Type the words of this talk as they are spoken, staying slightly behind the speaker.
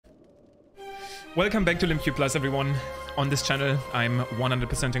Welcome back to LimpQ Plus, everyone. On this channel, I'm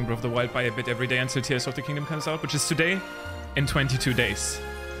 100%ing Breath of the Wild by a bit every day until Tears of the Kingdom comes out, which is today in 22 days.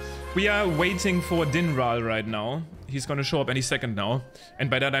 We are waiting for Dinral right now. He's gonna show up any second now. And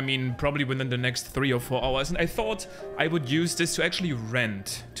by that I mean probably within the next 3 or 4 hours. And I thought I would use this to actually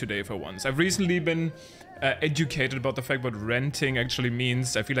rant today for once. I've recently been educated about the fact what ranting actually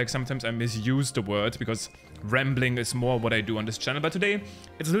means. I feel like sometimes I misuse the word because rambling is more what I do on this channel. But today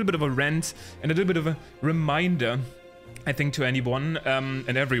it's a little bit of a rant and a little bit of a reminder, I think, to anyone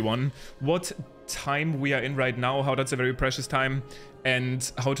and everyone what time we are in right now, how that's a very precious time,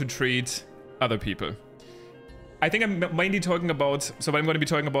 and how to treat other people. I think I'm mainly talking about, so what I'm going to be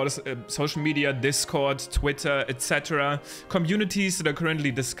talking about is social media, Discord, Twitter, etc. Communities that are currently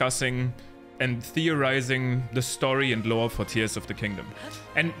discussing and theorizing the story and lore for Tears of the Kingdom.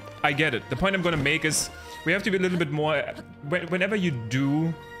 And I get it. The point I'm going to make is we have to be a little bit more, whenever you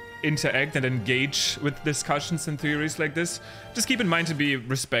do interact and engage with discussions and theories like this, just keep in mind to be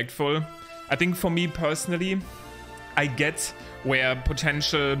respectful. I think for me personally, I get where the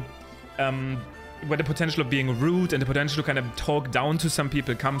potential of being rude and the potential to kind of talk down to some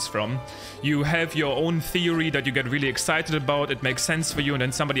people comes from. You have your own theory that you get really excited about, it makes sense for you, and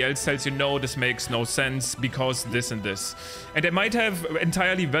then somebody else tells you, no, this makes no sense because this and this. And they might have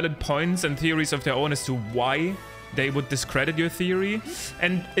entirely valid points and theories of their own as to why they would discredit your theory,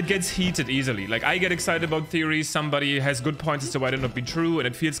 and it gets heated easily. Like, I get excited about theories, somebody has good points as to why they not be true, and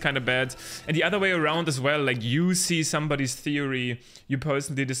it feels kind of bad. And the other way around as well, like, you see somebody's theory you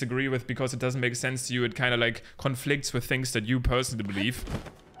personally disagree with because it doesn't make sense to you, it kind of like conflicts with things that you personally believe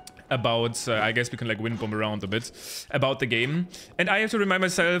about, I guess we can like wind bomb around a bit, about the game. And I have to remind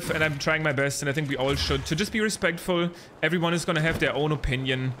myself, and I'm trying my best, and I think we all should, to just be respectful. Everyone is gonna have their own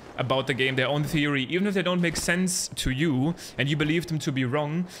opinion about the game, their own theory, even if they don't make sense to you, and you believe them to be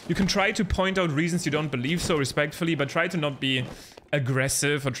wrong. You can try to point out reasons you don't believe so respectfully, but try to not be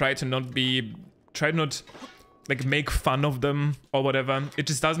aggressive, or try to not like make fun of them, or whatever. It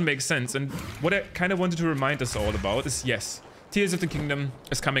just doesn't make sense. And what I kind of wanted to remind us all about is, yes, Tears of the Kingdom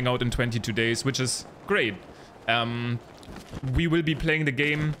is coming out in 22 days, which is great. We will be playing the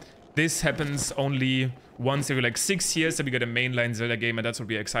game. This happens only once every like 6 years that we get a mainline Zelda game, and that's what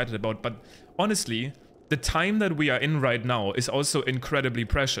we're excited about. But honestly, the time that we are in right now is also incredibly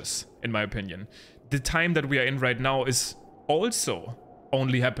precious, in my opinion. The time that we are in right now is also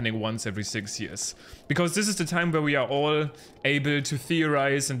only happening once every 6 years. Because this is the time where we are all able to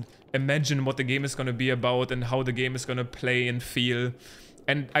theorize and imagine what the game is going to be about and how the game is going to play and feel.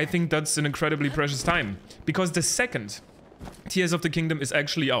 And I think that's an incredibly precious time. Because the second Tears of the Kingdom is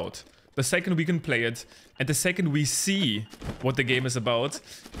actually out, the second we can play it, and the second we see what the game is about,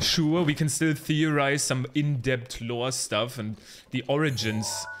 sure, we can still theorize some in-depth lore stuff and the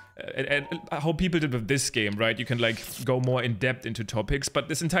origins and how people did with this game, right? You can like go more in depth into topics, but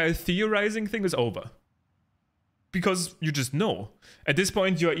this entire theorizing thing is over. Because you just know. At this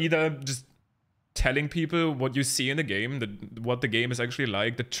point, you're either just telling people what you see in the game, what the game is actually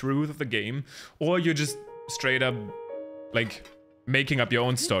like, the truth of the game, or you're just straight up like making up your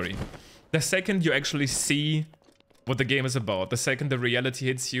own story. The second you actually see what the game is about, the second the reality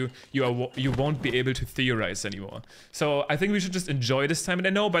hits you, you won't be able to theorize anymore. So I think we should just enjoy this time. And I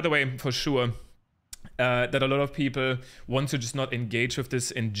know, by the way, for sure, that a lot of people want to just not engage with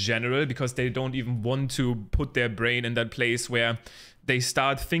this in general because they don't even want to put their brain in that place where they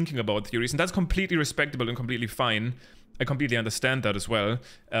start thinking about theories. And that's completely respectable and completely fine. I completely understand that as well.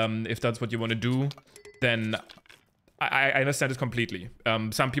 If that's what you want to do, then I understand it completely.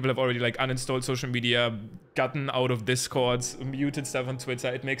 Some people have already like uninstalled social media, gotten out of Discords, muted stuff on Twitter.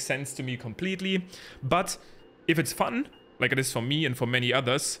 It makes sense to me completely. But if it's fun, like it is for me and for many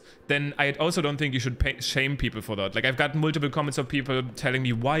others, then I also don't think you should shame people for that. Like, I've gotten multiple comments of people telling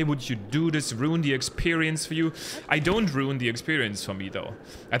me, why would you do this, ruin the experience for you? I don't ruin the experience for me, though.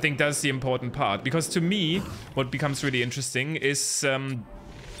 I think that's the important part. Because to me, what becomes really interesting is,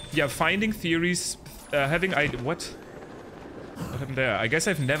 yeah, finding theories, what happened there? I guess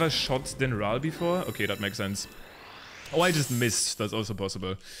I've never shot Dinral before. Okay, that makes sense. Oh, I just missed. That's also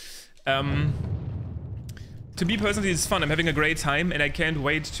possible. To me personally, it's fun. I'm having a great time, and I can't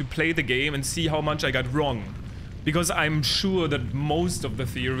wait to play the game and see how much I got wrong. Because I'm sure that most of the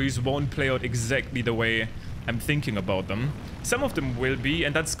theories won't play out exactly the way I'm thinking about them. Some of them will be,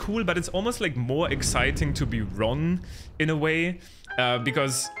 and that's cool, but it's almost like more exciting to be wrong in a way.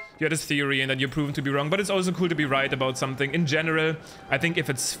 Because you had this theory and then you're proven to be wrong, but it's also cool to be right about something. In general, I think if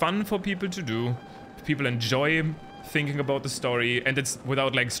it's fun for people to do, if people enjoy thinking about the story, and it's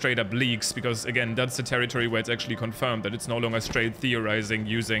without like straight up leaks, because again, that's the territory where it's actually confirmed that it's no longer straight theorizing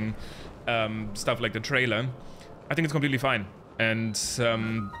using stuff like the trailer, I think it's completely fine. And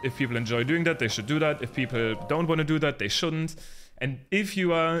if people enjoy doing that, they should do that. If people don't want to do that, they shouldn't. And if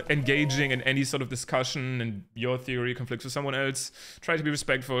you are engaging in any sort of discussion and your theory conflicts with someone else, try to be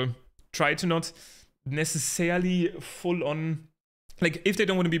respectful. Try to not necessarily full on, like, if they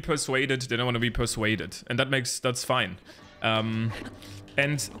don't want to be persuaded, they don't want to be persuaded. And that's fine.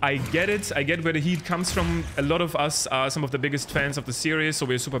 And I get it. I get where the heat comes from. A lot of us are some of the biggest fans of the series, so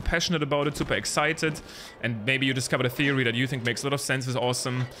we're super passionate about it, super excited. And maybe you discovered a theory that you think makes a lot of sense, is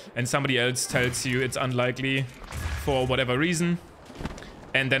awesome, and somebody else tells you it's unlikely for whatever reason.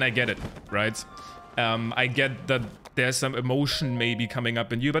 And then I get it, right? I get that there's some emotion maybe coming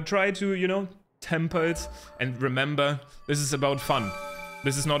up in you, but try to, you know, temper it. And remember, this is about fun.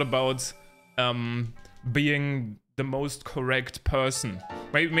 This is not about being the most correct person.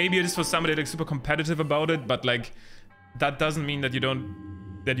 Maybe it is for somebody that's super competitive about it, but like that doesn't mean that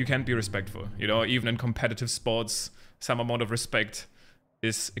you can't be respectful. You know, even in competitive sports, some amount of respect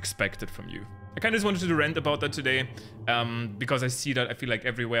is expected from you. I kind of just wanted to rant about that today, because I see that, I feel like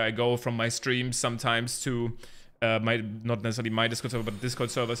everywhere I go, from my streams sometimes to not necessarily my Discord server, but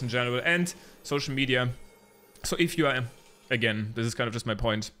Discord servers in general and social media. So if you are, again, this is kind of just my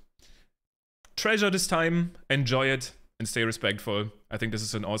point, treasure this time, enjoy it, and stay respectful. I think this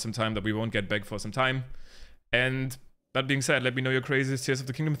is an awesome time that we won't get back for some time. And that being said, let me know your craziest Tears of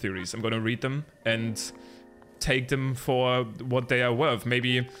the Kingdom theories. I'm gonna read them and take them for what they are worth.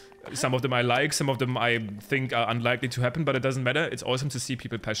 Maybe some of them I like, some of them I think are unlikely to happen, but it doesn't matter. It's awesome to see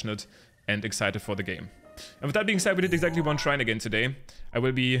people passionate and excited for the game. And with that being said, we did exactly one shrine again today. I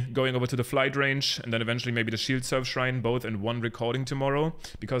will be going over to the flight range and then eventually maybe the shield serve shrine, both in one recording tomorrow,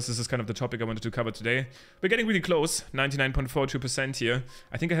 because this is kind of the topic I wanted to cover today. We're getting really close, 99.42% here.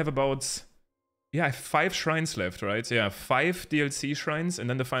 I think I have about, yeah, I have 5 shrines left, right? Yeah, 5 DLC shrines and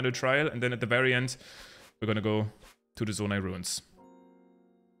then the final trial, and then at the very end, we're gonna go to the Zonai Ruins.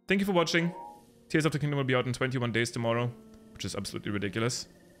 Thank you for watching. Tears of the Kingdom will be out in 21 days tomorrow, which is absolutely ridiculous.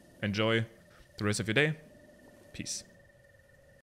 Enjoy the rest of your day. Peace.